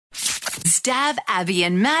Stav, Abby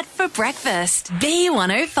and Matt for breakfast.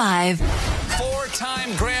 B105. Four-time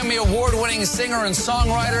Grammy Award-winning singer and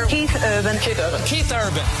songwriter Keith Urban. Keith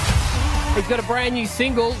Urban. He's got a brand new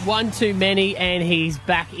single, One Too Many, and he's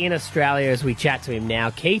back in Australia as we chat to him now.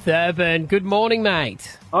 Keith Urban, good morning,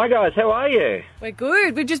 mate. Hi guys, how are you? We're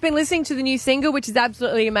good. We've just been listening to the new single, which is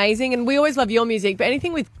absolutely amazing, and we always love your music, but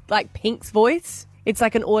anything with, like, Pink's voice, it's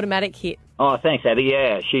like an automatic hit. Oh, thanks, Abby.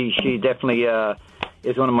 Yeah, she definitely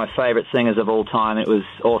is one of my favourite singers of all time. It was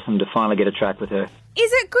awesome to finally get a track with her. Is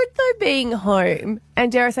it good, though, being home,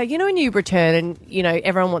 and dare I say, you know, when you return and, you know,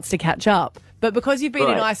 everyone wants to catch up, but because you've been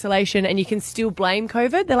in isolation and you can still blame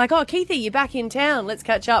COVID, they're like, oh, Keithy, you're back in town, let's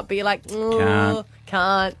catch up. But you're like,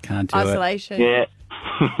 can't do isolation. It. Yeah,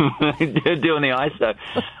 doing the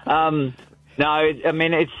ISO. No, I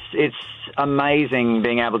mean, it's amazing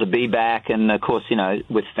being able to be back, and of course, you know,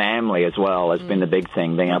 with family as well has been the big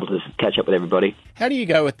thing, being able to catch up with everybody. How do you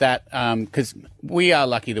go with that? Because we are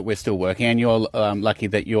lucky that we're still working, and you're lucky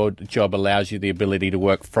that your job allows you the ability to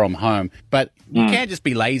work from home. But you can't just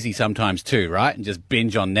be lazy sometimes too, right? And just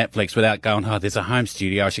binge on Netflix without going, oh, there's a home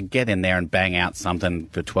studio, I should get in there and bang out something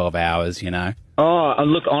for 12 hours, you know? Oh,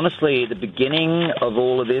 and look, honestly, the beginning of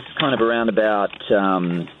all of this, kind of around about...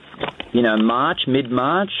 March,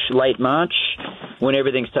 mid-March, late March, when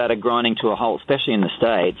everything started grinding to a halt, especially in the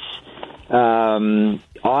States, I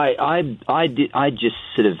just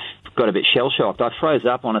sort of got a bit shell-shocked. I froze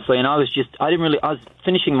up, honestly, and I was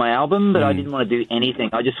finishing my album, but I didn't want to do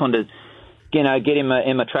anything. I just wanted to, get in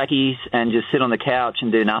my trackies and just sit on the couch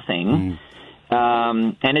and do nothing.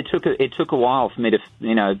 And it took a while for me to,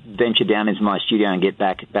 venture down into my studio and get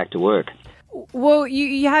back to work. Well,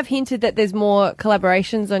 you have hinted that there's more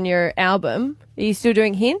collaborations on your album. Are you still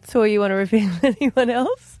doing hints, or you want to reveal anyone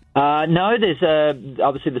else? No, there's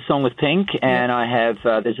obviously the song with Pink, and I have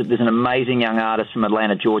there's an amazing young artist from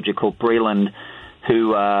Atlanta, Georgia, called Breland,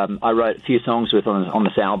 who I wrote a few songs with on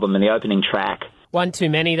this album, and the opening track. One Too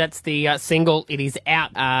Many, that's the single. It is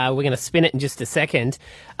out. We're going to spin it in just a second.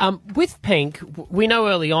 With Pink, we know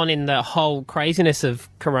early on in the whole craziness of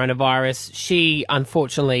coronavirus, she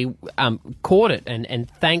unfortunately caught it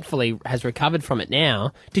and thankfully has recovered from it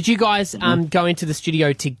now. Did you guys go into the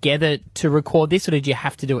studio together to record this, or did you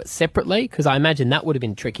have to do it separately? Because I imagine that would have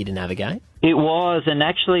been tricky to navigate. It was, and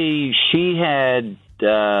actually she had...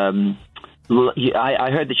 I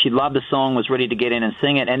heard that she loved the song, was ready to get in and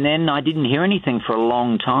sing it, and then I didn't hear anything for a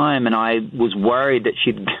long time, and I was worried that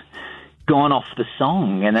she'd gone off the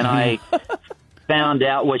song, and then I found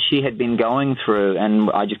out what she had been going through,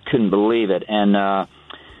 and I just couldn't believe it. And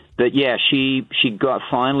but yeah, she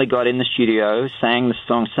finally got in the studio, sang the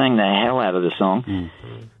song, sang the hell out of the song,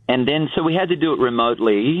 and then so we had to do it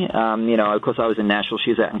remotely. Of course, I was in Nashville, she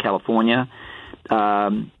was out in California.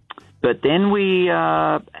 But then we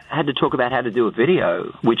had to talk about how to do a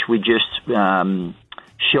video, which we just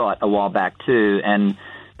shot a while back too, and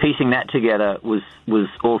piecing that together was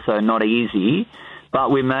also not easy, but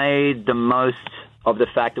we made the most of the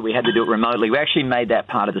fact that we had to do it remotely. We actually made that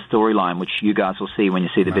part of the storyline, which you guys will see when you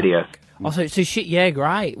see the video. Oh, so she, yeah,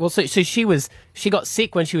 great. Well, so she got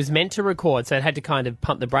sick when she was meant to record, so it had to kind of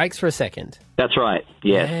pump the brakes for a second. That's right.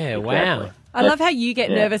 Yes, yeah, exactly. Wow. I love how you get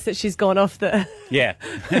nervous that she's gone off the... Yeah.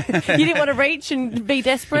 You didn't want to reach and be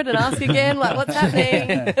desperate and ask again, like, what's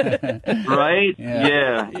happening? Right?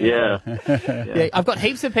 Yeah. I've got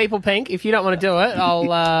heaps of people, Pink. If you don't want to do it,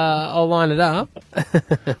 I'll line it up.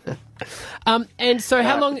 And so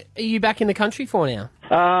how long are you back in the country for now?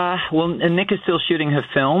 Well, Nick is still shooting her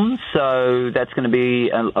film, so that's going to be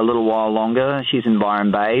a little while longer. She's in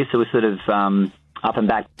Byron Bay, so we're sort of... up and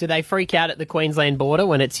back. Do they freak out at the Queensland border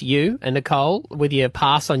when it's you and Nicole with your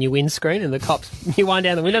pass on your windscreen and the cops, you wind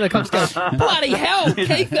down the window and the cops go, bloody hell,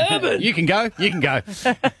 Keith Urban! You can go.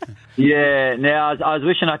 Yeah, now I was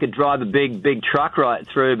wishing I could drive a big truck right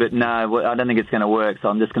through, but no, I don't think it's going to work, so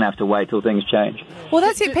I'm just going to have to wait till things change. Well,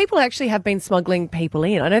 that's it. People actually have been smuggling people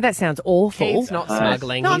in. I know that sounds awful. Keith's not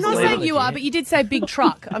smuggling. No, I'm not saying you are, but you did say big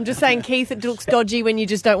truck. I'm just saying, Keith, it looks dodgy when you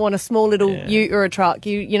just don't want a small little ute or a truck.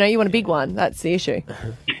 You want a big one. That's the issue.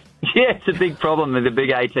 Yeah, it's a big problem with a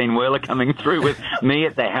big 18-wheeler coming through with me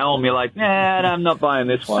at the helm. You're like, nah, I'm not buying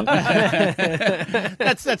this one.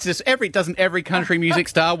 That's just doesn't every country music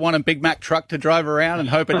star want a Big Mac truck to drive around and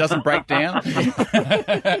hope it doesn't break down?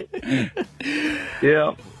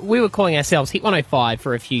 Yeah. We were calling ourselves Hit 105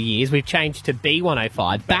 for a few years. We've changed to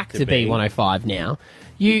B105, back to B105 now.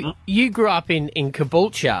 You grew up in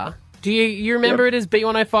Caboolture. Do you remember it as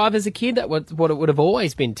B105 as a kid? That was what it would have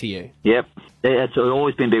always been to you? Yep. It's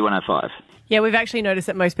always been B105. Yeah, we've actually noticed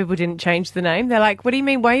that most people didn't change the name. They're like, what do you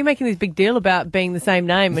mean? Why are you making this big deal about being the same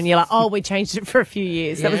name? And you're like, oh, we changed it for a few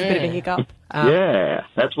years. That was a bit of a hiccup. Yeah,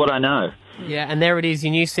 that's what I know. Yeah, and there it is,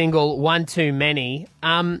 your new single, One Too Many.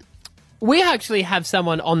 We actually have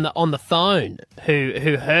someone on the phone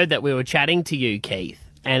who heard that we were chatting to you, Keith.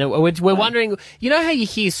 And we're wondering, you know how you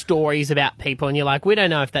hear stories about people and you're like, we don't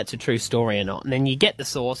know if that's a true story or not. And then you get the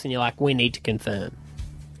source and you're like, we need to confirm.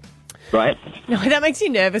 Right? No, that makes you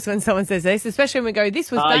nervous when someone says this, especially when we go,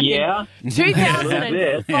 this was back in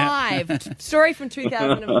 2005. Story from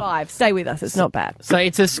 2005. Stay with us. It's not bad. So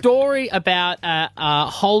it's a story about a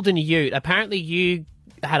Holden Ute. Apparently you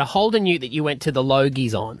had a Holden Ute that you went to the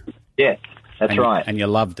Logies on. Yeah, that's right. And you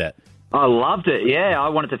loved it. I loved it, yeah. I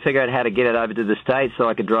wanted to figure out how to get it over to the States so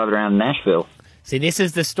I could drive it around Nashville. See, this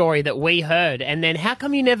is the story that we heard. And then how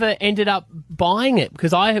come you never ended up buying it?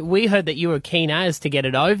 Because we heard that you were keen as to get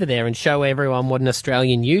it over there and show everyone what an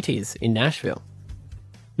Australian Ute is in Nashville.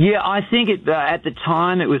 Yeah, I think at the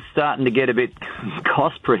time it was starting to get a bit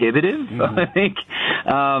cost prohibitive, I think.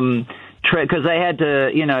 Because they had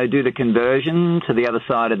to, do the conversion to the other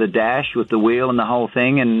side of the dash with the wheel and the whole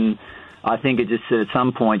thing, and I think it just at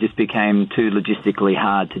some point just became too logistically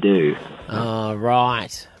hard to do. Oh,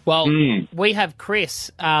 right. Well, we have Chris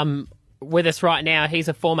with us right now. He's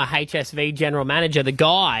a former HSV general manager, the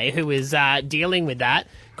guy who is dealing with that.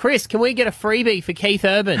 Chris, can we get a freebie for Keith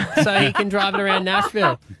Urban so he can drive it around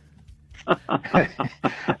Nashville?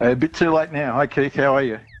 A bit too late now. Hi, Keith. How are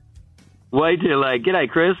you? Way too late. G'day,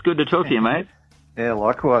 Chris. Good to talk to you, mate. Yeah,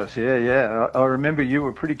 likewise. Yeah. I remember you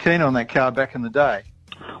were pretty keen on that car back in the day.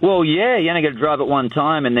 Well, yeah, you only got to drive it one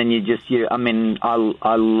time, and then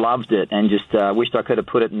I loved it, and just wished I could have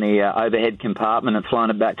put it in the overhead compartment and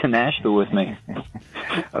flown it back to Nashville with me.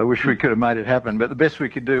 I wish we could have made it happen, but the best we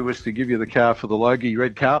could do was to give you the car for the Logie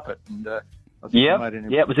red carpet, and I think you made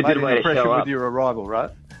it was a good way to show up with your arrival,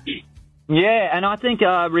 right? Yeah, and I think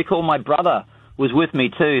I recall my brother was with me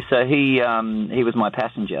too, so he was my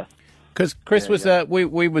passenger. Because Chris was we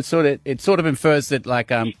would it sort of infers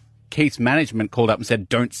that Keith's management called up and said,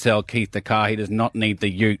 don't sell Keith the car. He does not need the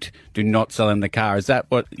Ute. Do not sell him the car. Is that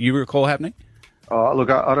what you recall happening? Oh, look,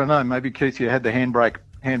 I don't know. Maybe, Keith, you had the handbrake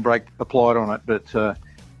applied on it. But,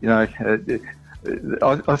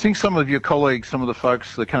 I think some of your colleagues, some of the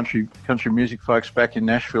folks, the country music folks back in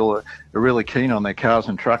Nashville are really keen on their cars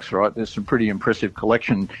and trucks, right? There's some pretty impressive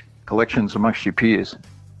collections amongst your peers.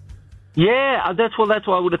 Yeah, that's what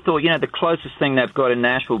I would have thought. The closest thing they've got in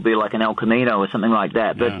Nashville would be like an El Camino or something like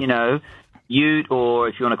that. But, Ute, or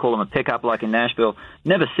if you want to call them a pickup like in Nashville,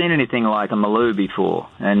 never seen anything like a Maloo before.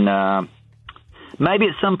 And maybe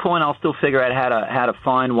at some point I'll still figure out how to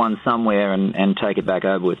find one somewhere and take it back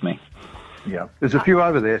over with me. Yeah, there's a few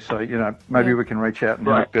over there, so, maybe we can reach out and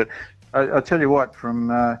help. But I tell you what,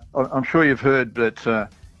 I'm sure you've heard that,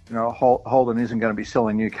 Holden isn't going to be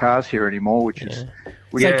selling new cars here anymore, which is...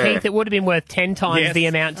 So, Keith, it would have been worth 10 times the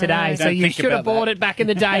amount today, so you should have bought it back in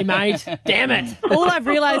the day, mate. Damn it. All I've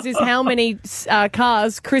realised is how many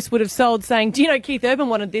cars Chris would have sold saying, do you know Keith Urban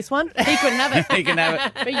wanted this one? He couldn't have it. He can have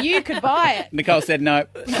it. But you could buy it. Nicole said no.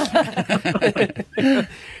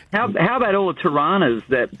 How about all the Tiranas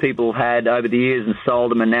that people had over the years and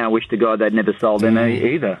sold them and now wish to God they'd never sold them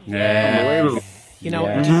either? Yeah. Unbelievable. You know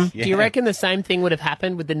what? Do you reckon the same thing would have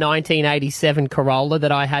happened with the 1987 Corolla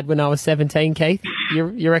that I had when I was 17, Keith?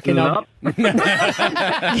 You reckon? Nope.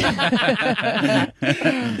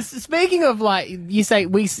 Speaking of, you say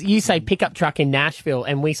pickup truck in Nashville,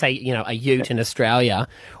 and we say a Ute in Australia.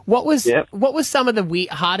 What was some of the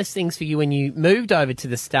hardest things for you when you moved over to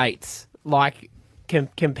the States?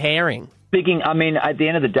 Comparing. Speaking, at the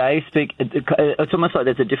end of the day, it's almost like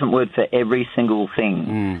there's a different word for every single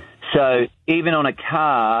thing. So even on a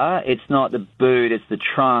car, it's not the boot, it's the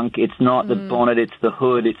trunk, it's not the bonnet, it's the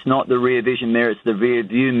hood, it's not the rear vision mirror, it's the rear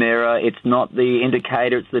view mirror, it's not the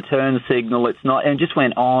indicator, it's the turn signal, it's not, and it just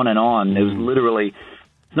went on and on. It was literally,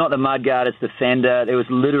 it's not the mudguard, it's the fender. There was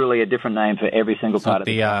literally a different name for every single part of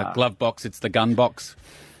the car. The glove box, it's the gun box.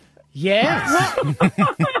 Yes.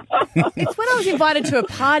 It's when I was invited to a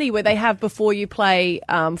party where they have before you play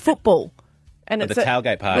football. And it's the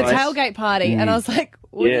tailgate party. The tailgate party. And I was like,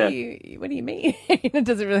 what do you mean? It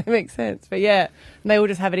doesn't really make sense. But yeah, and they all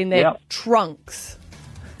just have it in their trunks.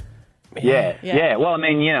 Yeah. Well,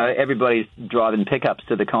 everybody's driving pickups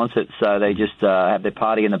to the concert, so they just have their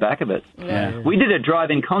party in the back of it. Yeah. We did a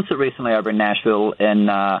drive-in concert recently over in Nashville, and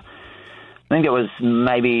I think it was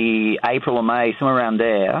maybe April or May, somewhere around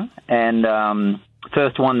there, and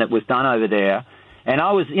first one that was done over there. And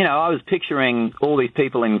I was picturing all these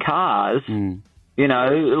people in cars,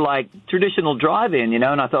 like traditional drive-in, and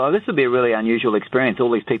I thought, this would be a really unusual experience.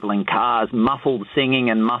 All these people in cars, muffled singing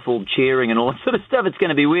and muffled cheering and all that sort of stuff. It's going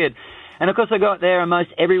to be weird. And, of course, I got there and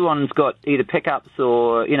most everyone's got either pickups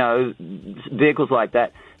or, vehicles like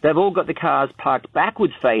that. They've all got the cars parked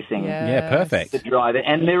backwards facing. Yeah, perfect. The drive,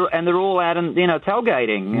 and they're all out and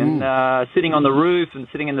tailgating and sitting on the roof and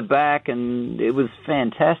sitting in the back, and it was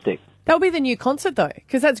fantastic. That'll be the new concert, though,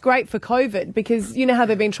 because that's great for COVID, because you know how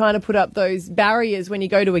they've been trying to put up those barriers when you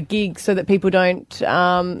go to a gig so that people don't,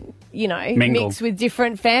 mingle. mix with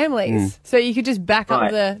different families. So you could just back up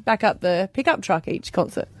the pickup truck each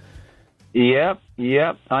concert. Yep.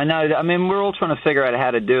 I know. I mean, we're all trying to figure out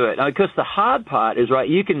how to do it. Because the hard part is, right,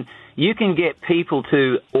 you can get people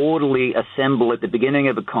to orderly assemble at the beginning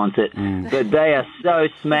of a concert, but they are so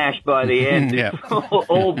smashed by the end.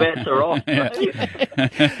 All bets are off.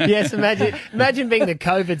 Yes, imagine being the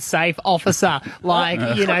COVID-safe officer, like,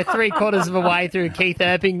 3/4 of a way through Keith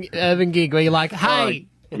Urban gig where you're like, hey.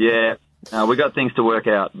 Yeah. No, we got things to work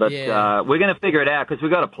out, but we're going to figure it out because we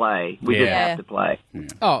got to play. We just have to play.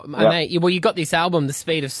 Oh, mate, well, you got this album, The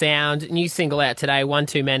Speed of Sound, new single out today, One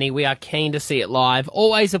Too Many. We are keen to see it live.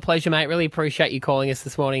 Always a pleasure, mate. Really appreciate you calling us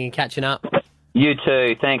this morning and catching up. You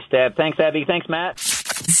too. Thanks, Stab. Thanks, Abby. Thanks, Matt.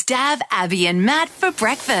 Stab, Abby and Matt for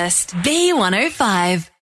breakfast. B105.